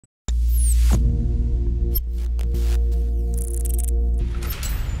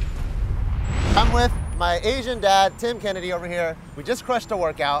I'm with my Asian dad, Tim Kennedy, over here. We just crushed a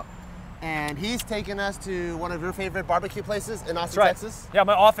workout, and he's taking us to one of your favorite barbecue places in Austin, Texas. Yeah,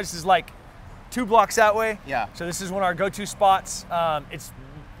 my office is like 2 blocks that way. Yeah. So this is one of our go-to spots. It's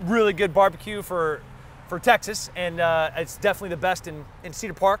really good barbecue for Texas, and it's definitely the best in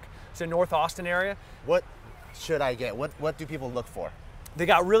Cedar Park. It's in North Austin area. What should I get? What do people look for? They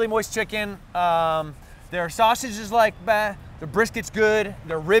got really moist chicken. Their sausage is like, bah. Their brisket's good.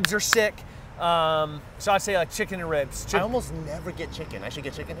 Their ribs are sick. So I'd say like chicken and ribs. I almost never get chicken. I should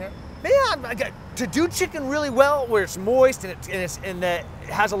get chicken here? Man, to do chicken really well, where it's moist and it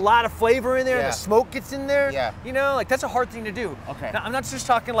has a lot of flavor in there, and the smoke gets in there. Yeah. You know, like that's a hard thing to do. Okay. Now, I'm not just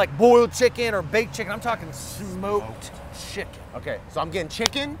talking like boiled chicken or baked chicken. I'm talking smoked chicken. Okay, so I'm getting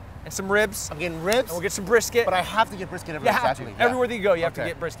chicken. And some ribs. I'm getting ribs. And we'll get some brisket. But I have to get brisket everywhere. You have to. Everywhere that you go, you have to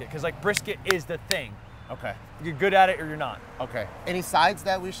get brisket, because like brisket is the thing. Okay. You're good at it or you're not. Okay. Any sides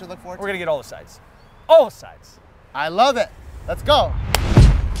that we should look for? We're gonna get all the sides. All the sides. I love it. Let's go.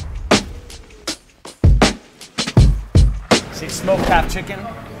 See, smoked half chicken.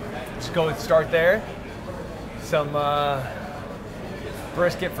 Let's start there. Some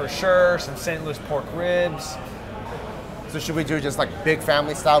brisket for sure. Some St. Louis pork ribs. So should we do just like big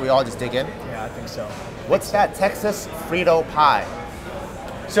family style? We all just dig in? Yeah, I think so. What's that? Texas Frito pie.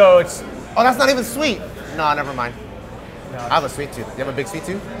 So it's... Oh, that's not even sweet. No, never mind. No, I have a sweet tooth. You have a big sweet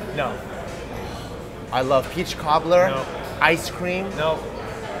tooth? No. I love peach cobbler. No. Ice cream. No.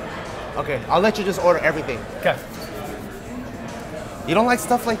 Okay, I'll let you just order everything. Okay. You don't like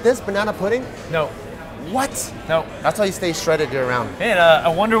stuff like this? Banana pudding? No. What? No. That's how you stay shredded year round. Man, I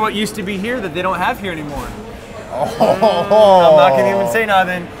wonder what used to be here that they don't have here anymore. Oh. I'm not gonna even say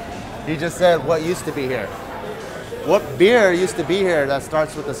nothing. He just said what used to be here. What beer used to be here that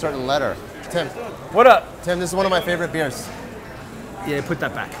starts with a certain letter? Tim. What up? Tim, this is one of my favorite beers. Yeah, put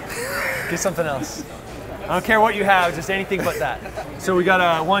that back. Get something else. I don't care what you have, just anything but that. So we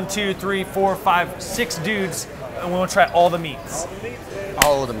got 1, 2, 3, 4, 5, 6 dudes, and we want to try all the meats.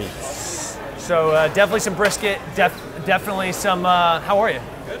 All of the meats. So definitely some brisket, definitely some, how are you?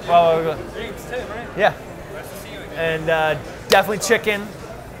 Good. Well, yeah. And definitely chicken.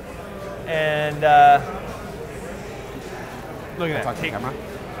 And look at that. Talk to the camera.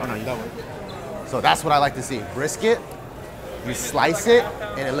 Oh no, you got one. So that's what I like to see. Brisket, you slice it,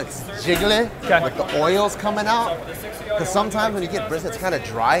 and it looks jiggly, with the oils coming out. Because sometimes when you get brisket, it's kind of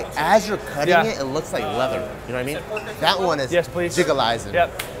dry. As you're cutting it, it looks like leather. You know what I mean? That one is jiggleizing.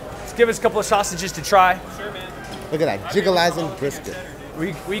 Yep. Let's give us a couple of sausages to try. Sure, man. Look at that, jiggleizing brisket.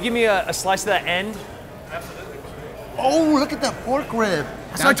 Will you give me a slice of that end? Oh, look at that pork rib.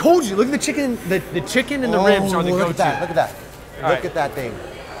 So I told you, look at the chicken. The chicken and the ribs are the go-to. Look at that. Look at that thing.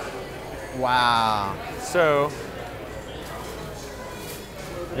 Wow. So,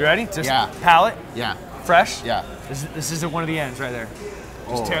 you ready? Just palate? Yeah. Fresh? Yeah. This is one of the ends right there.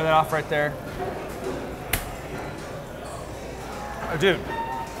 Just tear that off right there. Oh, dude.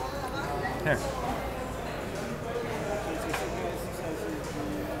 Here.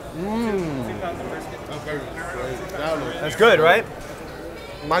 That's good, right?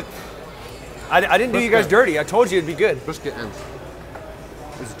 I didn't do you guys dirty. I told you it'd be good. Brisket ends.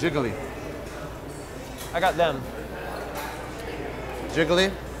 It's jiggly. I got them.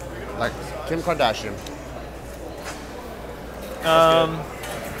 Jiggly, like Kim Kardashian.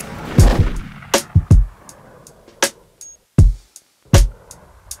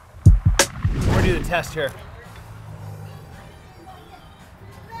 We're gonna do the test here.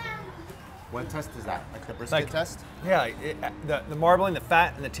 What test is that? Like the brisket test? Yeah, the marbling, the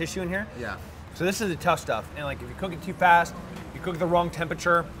fat, and the tissue in here. Yeah. So this is the tough stuff. And like if you cook it too fast, you cook it the wrong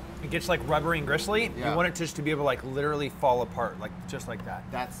temperature, it gets like rubbery and gristly. Yeah. You want it just to be able to like literally fall apart, like just like that.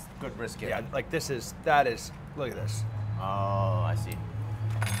 That's good brisket. Yeah, like that is, look at this. Oh, I see.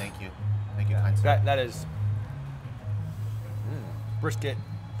 Thank you. Thank you, kind sir. That is brisket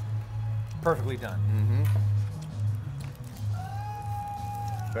perfectly done. Mm-hmm.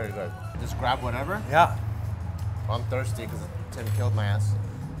 Very good. Just grab whatever? Yeah. I'm thirsty because Tim killed my ass.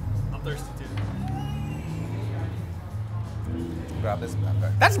 I'm thirsty too. Grab this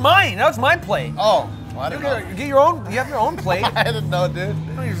pepper. That's mine. That was my plate. Oh, well, I didn't know. Get your own. You have your own plate. I didn't know, dude.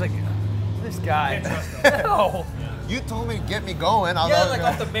 He was like, this guy. No. You told me to get me going. Like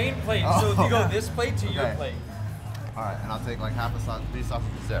off the main plate. Oh. So if you go this plate to your plate. All right, and I'll take like half a sausage, 3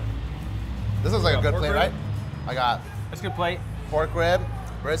 sausages there. This looks like a good plate, right? I got. That's a good plate. Pork rib,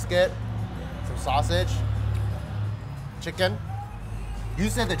 brisket, some sausage, chicken. You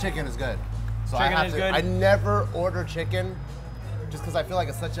said the chicken is good. So chicken is good. I never order chicken just because I feel like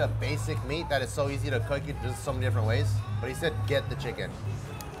it's such a basic meat that it's so easy to cook it just so many different ways. But he said get the chicken.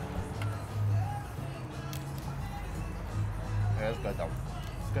 it's good though.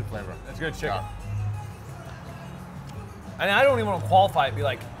 It's good flavor. It's good chicken. Yeah. And I don't even want to qualify it, be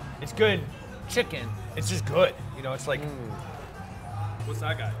like, it's good chicken. It's just good. You know, it's like. What's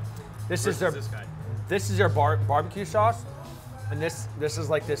that guy? This is their. This guy. This is their barbecue sauce, and this is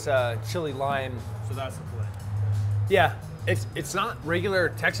like this chili lime. So that's the play. Yeah, it's not regular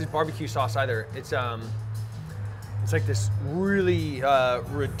Texas barbecue sauce either. It's like this really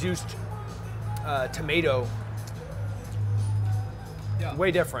reduced tomato. Yeah.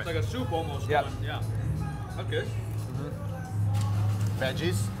 Way different. It's like a soup almost. Yep. Going, yeah. Okay.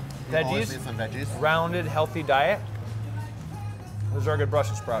 Veggies. You always Veggies. need some veggies. Rounded, healthy diet. Those are good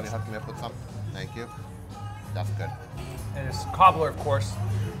Brussels You sprouts. hook me up with some. Thank you. That's good. And it's cobbler, of course.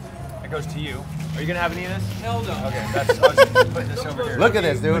 That goes to you. Are you gonna have any of this? Hell no. Okay, that's. I was just putting this over here. Look at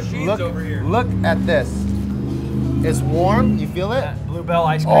this, dude. Machines over here. Look at this. It's warm. You feel it? That Bluebell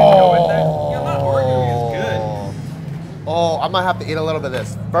ice cream to go with it. Yeah, I'm not arguing. It's good. Oh, I might have to eat a little bit of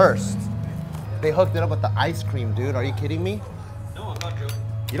this first. They hooked it up with the ice cream, dude. Are you kidding me? No, I'm not joking.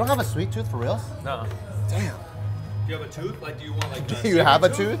 You don't have a sweet tooth for reals? No. Damn. Do you have a tooth? Like, do you want like? Do you have a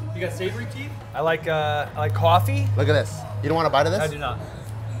tooth? You got savory teeth? I like coffee. Look at this. You don't want to bite of this? I do not.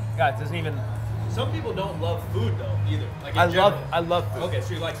 God, it doesn't even. Some people don't love food though either. Like in I general. love food. Okay,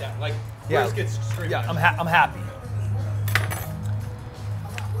 so you like that? Like Yeah. brisket's straight. Yeah, up. I'm happy.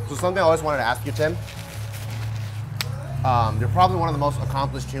 So something I always wanted to ask you, Tim. You're probably one of the most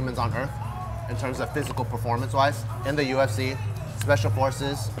accomplished humans on earth in terms of physical performance-wise in the UFC, Special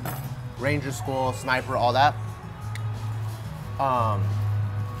Forces, Ranger School, Sniper, all that.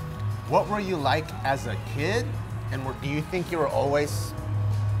 What were you like as a kid? And do you think you were always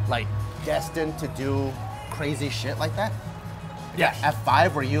like destined to do crazy shit like that? Yeah. At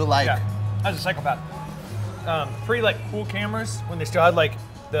 5, were you like, Yeah. I was a psychopath. Pre like cool cameras when they still had like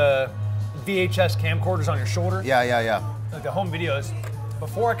the VHS camcorders on your shoulder. yeah. Like the home videos.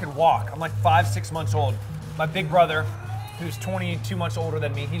 Before I could walk, I'm like 5, 6 months old. My big brother, who's 22 months older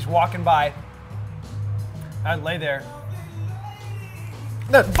than me, he's walking by. I'd lay there.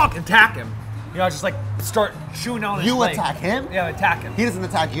 Then fucking attack him. You know, I just like start chewing on his You leg. attack him? Yeah, I attack him. He doesn't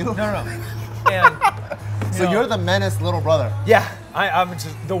attack you? No. And So you're the menace little brother. yeah, I'm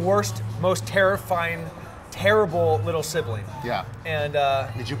just the worst, most terrifying, terrible little sibling. Yeah. And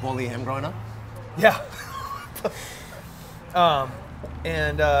Did you bully him growing up? yeah. But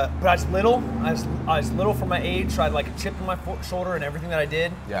I was little. I was little for my age, so I had like a chip in my shoulder and everything that I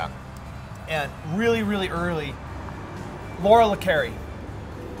did. Yeah. And really, really early, Laura LeCarry.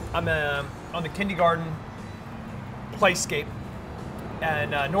 I'm on the kindergarten playscape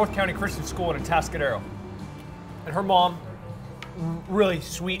at North County Christian School in Atascadero. And her mom, really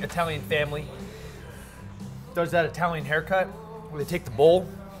sweet Italian family, does that Italian haircut where they take the bowl,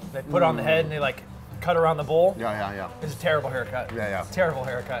 they put it on the head, and they like cut around the bowl. Yeah. It's a terrible haircut. Yeah. Terrible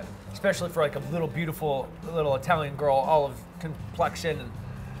haircut, especially for like a little beautiful little Italian girl, olive complexion,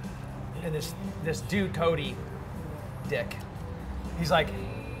 and this dude Cody, Dick. He's like,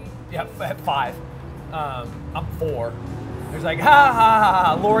 yeah, at 5. I'm 4. He's like, ha ha ha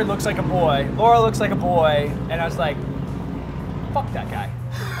ha. Lori looks like a boy. Laura looks like a boy, and I was like, fuck that guy.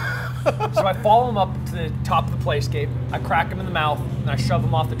 So I follow him up to the top of the playscape. I crack him in the mouth, and I shove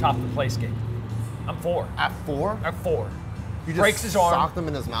him off the top of the playscape. I'm 4. At 4? I'm 4. You just breaks his arm. socked him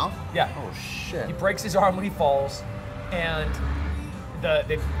in his mouth? Yeah. Oh shit. He breaks his arm when he falls, and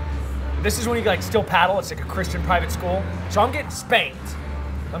this is when you like still paddle. It's like a Christian private school, so I'm getting spanked.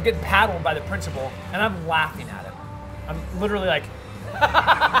 I'm getting paddled by the principal, and I'm laughing at him. I'm literally like,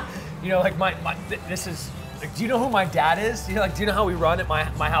 you know, like this is. Like, do you know who my dad is? You know, like, do you know how we run at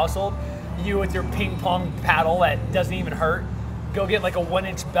my household? You with your ping pong paddle that doesn't even hurt. Go get like a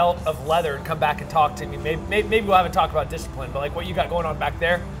 1-inch belt of leather and come back and talk to me. Maybe we'll have a talk about discipline, but like what you got going on back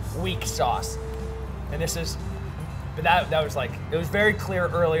there, weak sauce. And this is, but that was like, it was very clear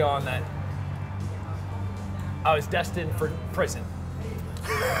early on that I was destined for prison.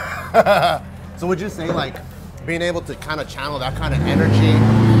 So would you say like being able to kind of channel that kind of energy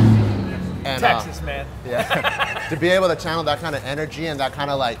and Texas, man. Yeah. To be able to channel that kind of energy and that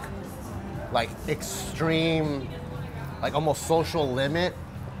kind of like extreme, like almost social limit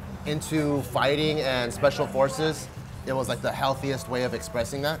into fighting and special forces, it was like the healthiest way of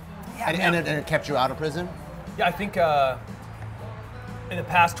expressing that? Yeah, and it kept you out of prison? Yeah, I think in the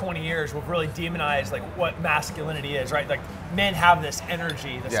past 20 years, we've really demonized like what masculinity is, right? Like men have this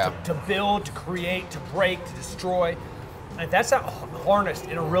energy this to build, to create, to break, to destroy. And if that's not harnessed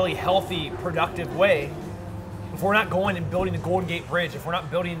in a really healthy, productive way, if we're not going and building the Golden Gate Bridge, if we're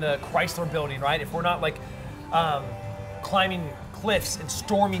not building the Chrysler Building, right? If we're not like climbing cliffs and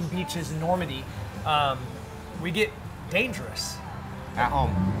storming beaches in Normandy, we get dangerous. At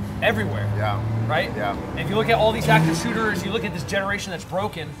home. Everywhere. Yeah. Right? Yeah. And if you look at all these active shooters, you look at this generation that's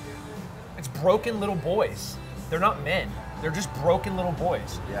broken, it's broken little boys. They're not men. They're just broken little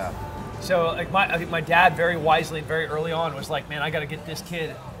boys. Yeah. So like I think my dad very wisely and very early on was like, man, I got to get this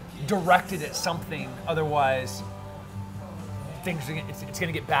kid directed at something, otherwise it's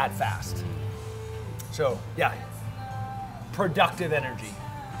gonna get bad fast. So yeah, productive energy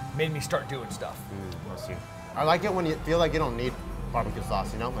made me start doing stuff. I like it when you feel like you don't need barbecue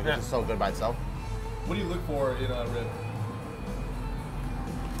sauce, you know? Like it's just so good by itself. What do you look for in a rib?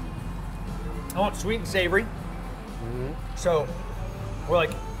 I want sweet and savory. So we're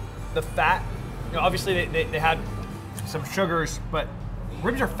like the fat, you know, obviously they had some sugars, but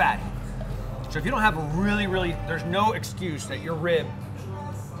ribs are fatty. So if you don't have a really, there's no excuse that your rib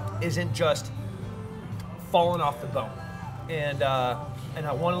isn't just falling off the bone. And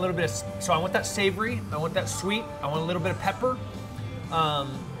I want a little bit of, so I want that savory, I want that sweet, I want a little bit of pepper.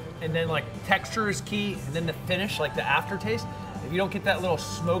 And then like texture is key, and then the finish, like the aftertaste. If you don't get that little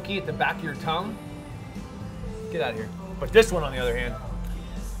smoky at the back of your tongue, get out of here. But this one on the other hand.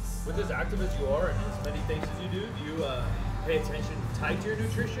 With as active as you are and as many things as you do you pay attention tied to your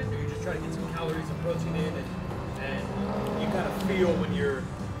nutrition, or you just try to get some calories and protein in and you kind of feel when you're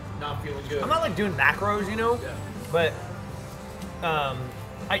not feeling good? I'm not like doing macros, you know, but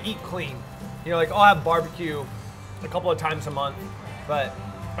I eat clean. You know, like I'll have barbecue a couple of times a month, but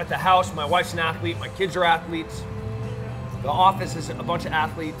at the house, my wife's an athlete, my kids are athletes, the office is a bunch of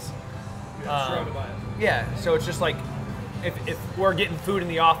athletes. Surrounded by it. Yeah, so it's just like, if we're getting food in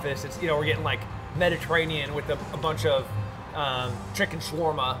the office, it's, you know, we're getting like Mediterranean with a bunch of chicken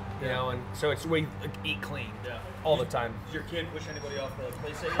shawarma, you know, and so it's we like, eat clean all the time. Does your kid push anybody off the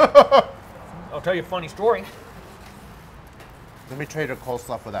PlayStation? I'll tell you a funny story. Let me trade a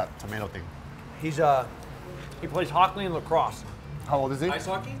coleslaw for that tomato thing. He plays hockey and lacrosse. How old is he? Ice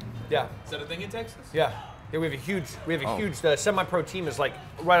hockey? Yeah. Is that a thing in Texas? Yeah. Yeah, we have a huge, the semi-pro team is like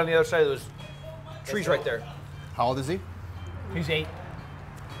right on the other side of those trees right there. How old is he? He's 8.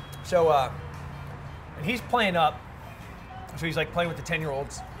 So, and he's playing up. So he's like playing with the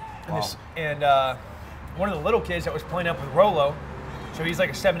 10-year-olds. And, one of the little kids that was playing up with Rolo, so he's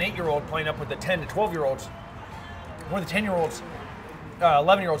like a 7, 8-year-old playing up with the 10 to 12-year-olds. One of the 10-year-olds,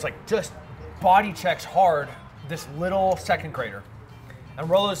 11-year-olds, like just body checks hard this little second grader. And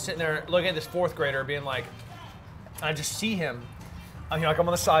Rolo's sitting there looking at this 4th grader being like, I just see him. You know, like I'm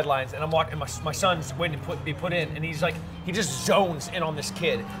on the sidelines and I'm walking, my son's waiting to be put in, and he's like, he just zones in on this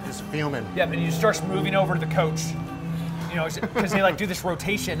kid. Just fuming. Yeah, and he just starts moving over to the coach. You know, because they like do this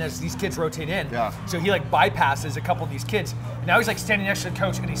rotation as these kids rotate in. Yeah. So he like bypasses a couple of these kids. And now he's like standing next to the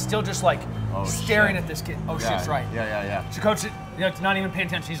coach and he's still just like staring at this kid. Oh, yeah, shit's right. Yeah. So coach, you know, not even paying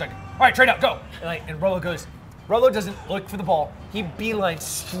attention. He's like, all right, trade out, go. And Rolo goes, Rolo doesn't look for the ball. He beelines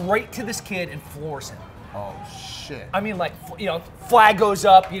straight to this kid and floors him. Oh, shit. I mean, like, you know, flag goes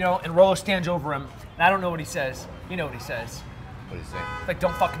up, you know, and Rolo stands over him. And I don't know what he says. You know what he says. What do you say? Like,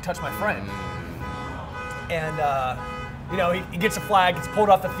 don't fucking touch my friend. And, you know, he gets a flag, gets pulled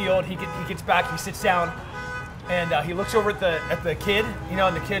off the field, he gets back, he sits down, and he looks over at the kid, you know,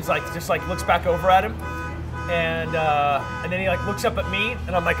 and the kid's like, just like looks back over at him. And then he like looks up at me,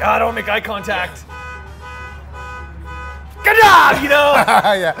 and I'm like, I don't make eye contact. Good job, you know?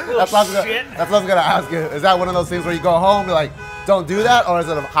 Yeah, that's what I was gonna ask you. Is that one of those things where you go home, you're like, don't do that, or is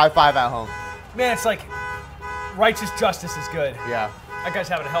it a high five at home? Man, it's like righteous justice is good. Yeah. That guy's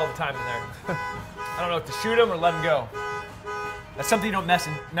having a hell of a time in there. I don't know if to shoot him or let him go. That's something you don't mess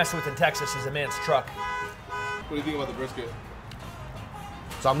with in Texas, is a man's truck. What do you think about the brisket?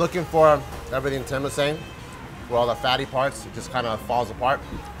 So I'm looking for everything Tim was saying, where all the fatty parts, it just kind of falls apart.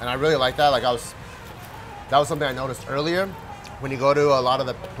 And I really like that. Like that was something I noticed earlier. When you go to a lot of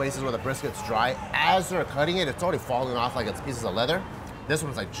the places where the brisket's dry, as they're cutting it, it's already falling off like it's pieces of leather. This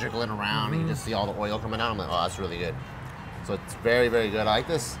one's like jiggling around, and you just see all the oil coming out. I'm like, oh, that's really good. So it's very, very good. I like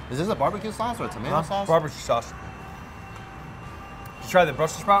this. Is this a barbecue sauce or a tomato sauce? Barbecue sauce. Did you try the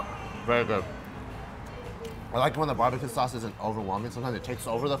Brussels sprout? Very good. I like when the barbecue sauce isn't overwhelming. Sometimes it takes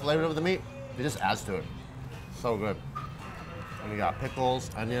over the flavor of the meat. It just adds to it. So good. And you got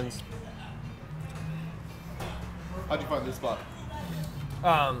pickles, onions. How'd you find this spot?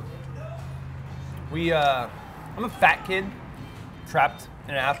 I'm a fat kid trapped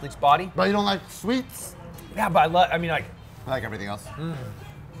in an athlete's body. But you don't like sweets? Yeah, but I like everything else.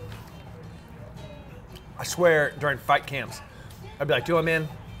 I swear during fight camps, I'd be like, do it, man.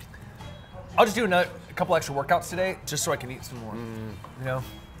 I'll just do a couple extra workouts today just so I can eat some more, you know?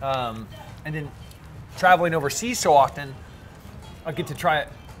 And then traveling overseas so often, I get to try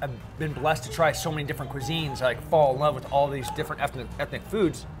I've been blessed to try so many different cuisines. I like fall in love with all these different ethnic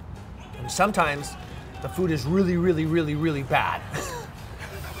foods. And sometimes the food is really, really, really, really bad.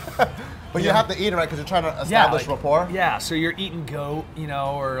 But you have to eat it, right? Because you're trying to establish rapport. Yeah, so you're eating goat, you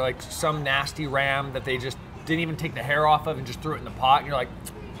know, or like some nasty ram that they just didn't even take the hair off of and just threw it in the pot, and you're like,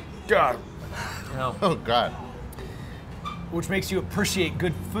 God, you know. Oh God. Which makes you appreciate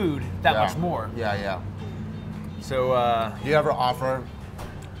good food that much more. Yeah, yeah. So, do you ever offer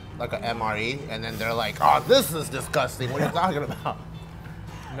like an MRE and then they're like, oh, this is disgusting. What are you talking about?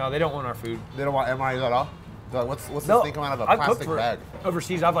 No, they don't want our food. They don't want MREs at all? They're like, what's No, this thing coming out of a I've plastic cooked bag?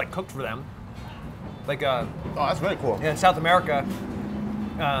 Overseas, I've like cooked for them. Like, oh, that's really cool. yeah, in South America,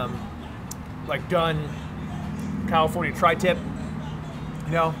 like done California tri-tip,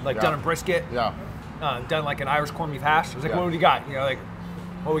 you know, like done a brisket. Yeah. Done like an Irish corned beef hash. I was like, Yeah. what do you got? You know, like,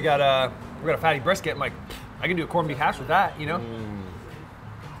 well, we got a fatty brisket. I'm like, I can do a corned beef hash with that, you know?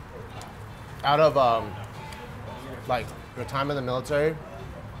 Out of like your time in the military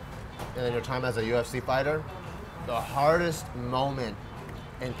and then your time as a UFC fighter, the hardest moment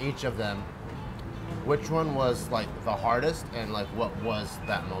in each of them, which one was like the hardest and like what was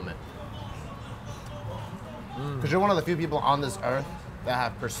that moment? Because you're one of the few people on this earth that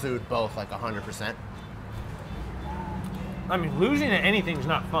have pursued both like 100%. I mean, losing at anything is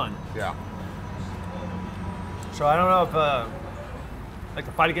not fun. Yeah. So I don't know if, like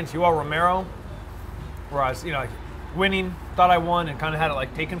the fight against Yoel Romero, where I was, you know, like winning, thought I won, and kind of had it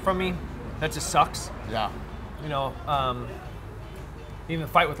like taken from me. That just sucks. Yeah. You know, even the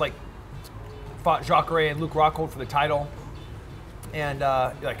fight with like, fought Jacare and Luke Rockhold for the title, and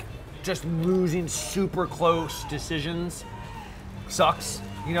like just losing super close decisions sucks.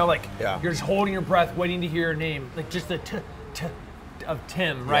 You know, like you're just holding your breath, waiting to hear your name, like just the t of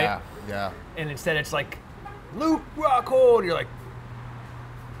Tim, right? Yeah. Yeah. And instead it's like Luke Rockhold. You're like,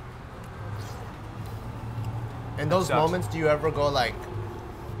 in those sucks. moments, do you ever go like,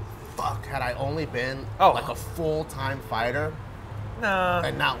 fuck, had I only been like a full-time fighter nah.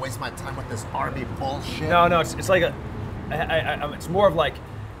 and not waste my time with this army bullshit? No, it's like it's more of like,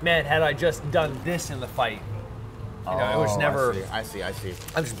 man, had I just done this in the fight, you know, it was never. I see. I'm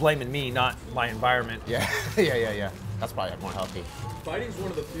just blaming me, not my environment. Yeah, yeah. That's probably more healthy. Fighting's one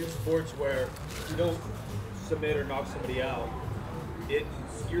of the few sports where if you don't submit or knock somebody out,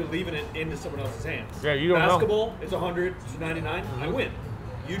 you're leaving it into someone else's hands. Yeah, you don't know. Basketball, it's 100 to 99, I win.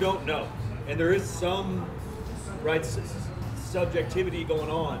 You don't know. And there is some subjectivity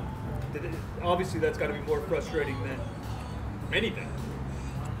going on. Obviously, that's got to be more frustrating than anything.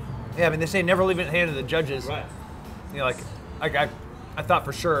 Yeah, I mean, they say never leave it in the hand of the judges. Right. You know, like I thought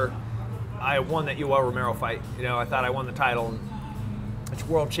for sure I won that Yoel Romero fight. You know, I thought I won the title, and it's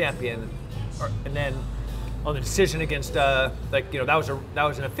world champion. And then on the decision against, like, you know, that was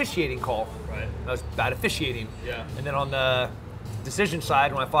an officiating call. Right. That was bad officiating. Yeah. And then on the decision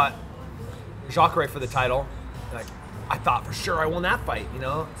side, when I fought Jacare for the title, like, I thought for sure I won that fight, you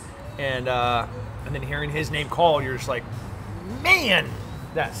know? And then hearing his name called, you're just like, man,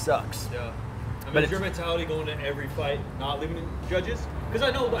 that sucks. Yeah. I mean, But is your mentality going to every fight, not leaving it to judges? Because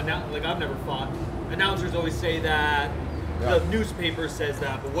I know, like, I've never fought. Announcers always say that. Yeah. The newspaper says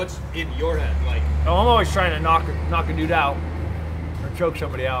that. But what's in your head? Like, Oh, I'm always trying to knock a dude out or choke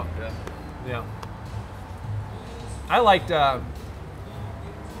somebody out. yeah. Yeah. I liked, I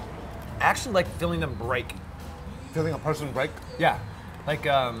actually like feeling them break. Feeling a person break? Yeah. Like,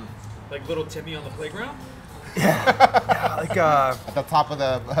 Like little Timmy on the playground? like, At the top of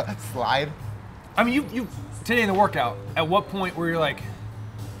the slide? I mean, you today in the workout, at what point where you're like,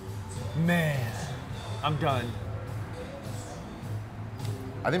 man, I'm done?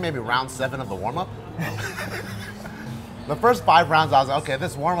 I think maybe round 7 of the warm-up. The first 5 rounds, I was like, okay,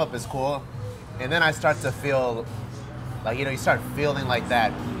 this warm-up is cool. And then I start to feel, like, you know, you start feeling like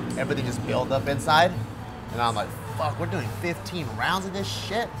that, everything just build up inside. And I'm like, fuck, we're doing 15 rounds of this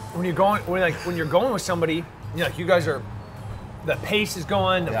shit? When you're going with somebody, you know, like you guys are, the pace is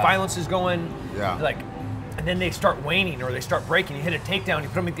going, the violence is going, like, and then they start waning or they start breaking. You hit a takedown, you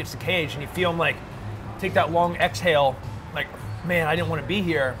put them against the cage, and you feel them like take that long exhale, like, man, I didn't want to be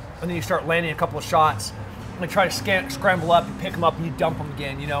here. And then you start landing a couple of shots, and they try to scramble up, you pick them up, and you dump them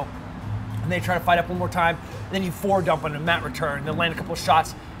again, you know. And they try to fight up one more time, and then you forward dump on a mat return, then land a couple of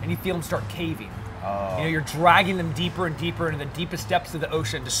shots, and you feel them start caving. You know, you're dragging them deeper and deeper into the deepest depths of the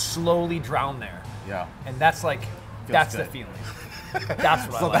ocean to slowly drown there. Yeah. And that's like, that's good. the feeling. That's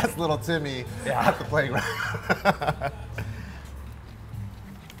what So I like. that's little Timmy at the playground.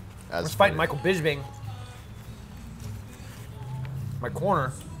 I was fighting Michael Bisping, my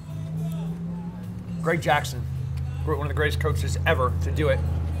corner. Greg Jackson, one of the greatest coaches ever to do it.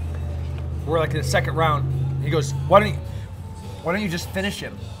 we're like in the second round. He goes, why don't you just finish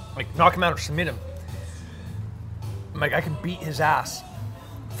him? Like knock him out or submit him. I'm like, I can beat his ass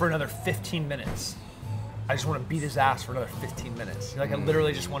for another 15 minutes. I just want to beat his ass for another 15 minutes. Like I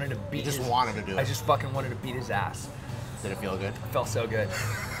literally just wanted to beat wanted to do it. I just fucking wanted to beat his ass. Did it feel good? It felt so good.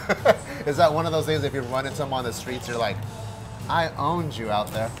 Is that one of those things if you're running someone on the streets, you're like, I owned you out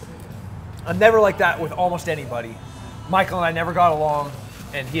there? I'm never like that with almost anybody. Michael and I never got along,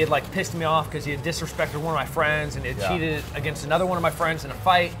 and he had like pissed me off because he had disrespected one of my friends and he had cheated against another one of my friends in a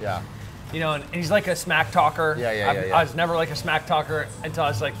fight. Yeah. You know, and he's like a smack talker. Yeah. I was never like a smack talker until I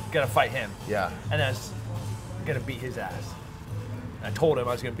was like gonna fight him. Yeah. And then I was gonna beat his ass. And I told him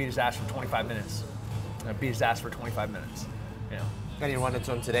I was gonna beat his ass for 25 minutes. And I beat his ass for 25 minutes. You know. And you run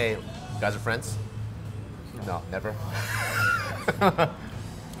into him today. You guys are friends? No, never.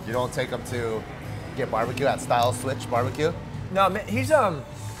 You don't take him to get barbecue at Style Switch Barbecue? No, man, he's a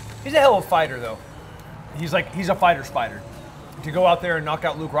hell of a fighter though. He's a fighter's fighter. To go out there and knock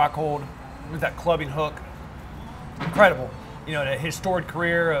out Luke Rockhold with that clubbing hook, incredible. You know, his storied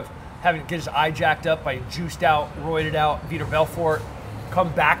career of having to get his eye jacked up by juiced out, roided out Vitor Belfort,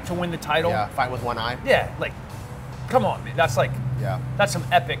 come back to win the title. Yeah, fight with one eye. Yeah, like, come on, man. That's like, that's some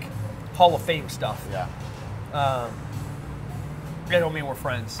epic Hall of Fame stuff. Yeah. I don't mean we're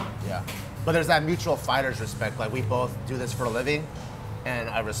friends. Yeah. But there's that mutual fighter's respect. Like, we both do this for a living, and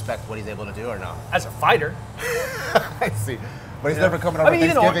I respect what he's able to do or no. As a fighter. I see. But he's never coming over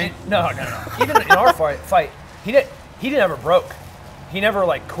Thanksgiving? No. Even in our fight, he didn't ever broke. He never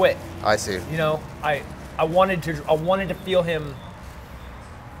like quit. I see. You know, I wanted to feel him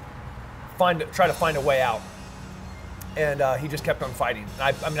try to find a way out. And he just kept on fighting.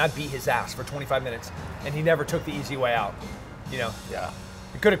 I beat his ass for 25 minutes, and he never took the easy way out. You know. Yeah.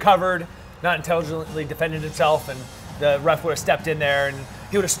 He could have covered, not intelligently defended himself, and the ref would have stepped in there, and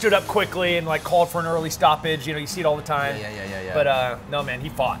he would have stood up quickly and like called for an early stoppage. You know, you see it all the time. Yeah. But no, man, he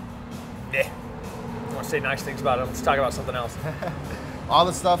fought. Yeah. I want to say nice things about him. Let's talk about something else. All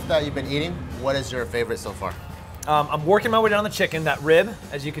the stuff that you've been eating, what is your favorite so far? I'm working my way down the chicken. That rib,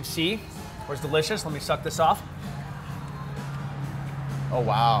 as you can see, was delicious. Let me suck this off. Oh,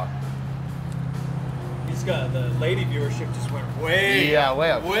 wow. He's got the lady viewership just went way up.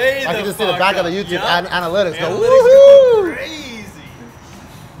 Way up. Way I can just see the back of the YouTube analytics go, woohoo! Crazy.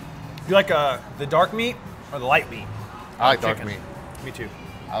 You like the dark meat or the light meat? I like dark meat. Me too.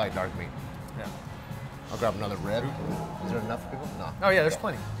 I like dark meat. Yeah. I'll grab another rib. Is there enough for people? No. Oh yeah, there's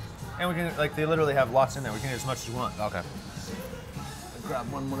plenty. And we can they literally have lots in there. We can eat as much as we want. Okay. I'll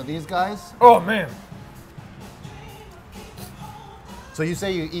grab one of these guys. Oh man. So you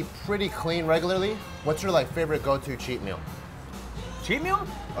say you eat pretty clean regularly. What's your like favorite go-to cheat meal? Cheat meal?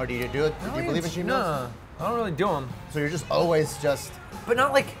 Or do you do it? Do you believe in cheat meals? No, I don't really do them. So you're just always just. But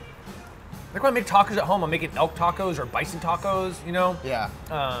not like when I make tacos at home, I'm making elk tacos or bison tacos. You know? Yeah.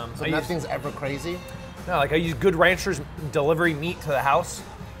 So nothing's ever crazy. No, like I use Good Ranchers delivery meat to the house,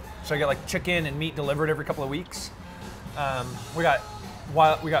 so I get like chicken and meat delivered every couple of weeks. We got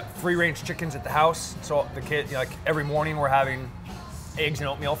free-range chickens at the house, so the kids, like every morning we're having eggs and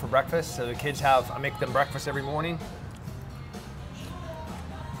oatmeal for breakfast. So the kids I make them breakfast every morning.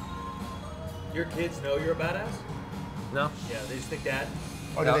 Your kids know you're a badass? No? Yeah, they just think that.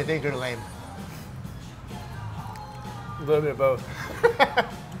 Or do they think you're lame? A little bit of both.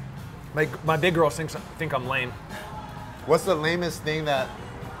 My big girl think I'm lame. What's the lamest thing that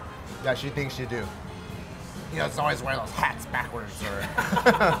she thinks you do? You know, it's always wearing those hats backwards or.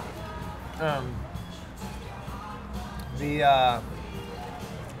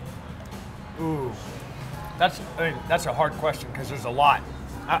 That's a hard question because there's a lot.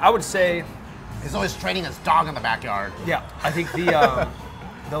 I would say He's always training his dog in the backyard. Yeah, I think the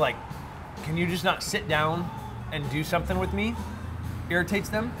like, can you just not sit down and do something with me? Irritates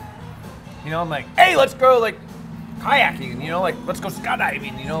them. You know, I'm like, hey, let's go like kayaking. You know, like let's go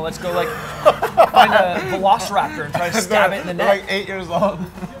skydiving. You know, let's go like find a velociraptor and try to stab it in the neck. Like 8 years old.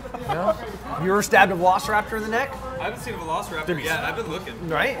 You know, have you ever stabbed a velociraptor in the neck? I haven't seen a velociraptor yet. I've been looking.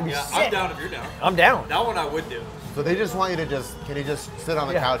 Right? Yeah, I'm down if you're down. I'm down. That one I would do. So they just want you to can you just sit on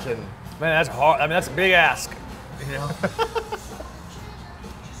the couch and. Man, that's hard. I mean, that's a big ask. You know,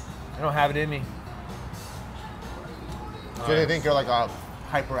 I don't have it in me. So they think you're like a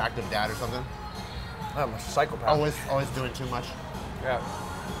hyperactive dad or something? I'm a psychopath. Always doing too much. Yeah.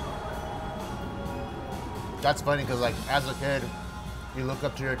 That's funny because like as a kid, you look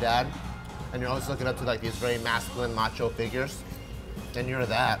up to your dad, and you're always looking up to like these very masculine, macho figures, and you're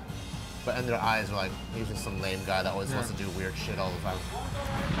that. But in their eyes, are like, he's just some lame guy that always wants to do weird shit all the time.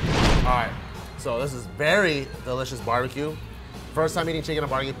 All right, so this is very delicious barbecue. First time eating chicken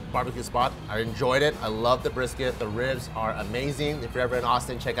at a barbecue spot. I enjoyed it. I love the brisket. The ribs are amazing. If you're ever in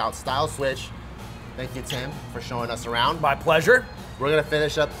Austin, check out Style Switch. Thank you, Tim, for showing us around. My pleasure. We're gonna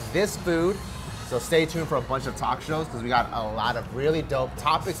finish up this food, so stay tuned for a bunch of talk shows because we got a lot of really dope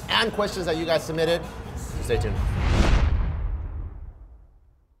topics and questions that you guys submitted. So stay tuned.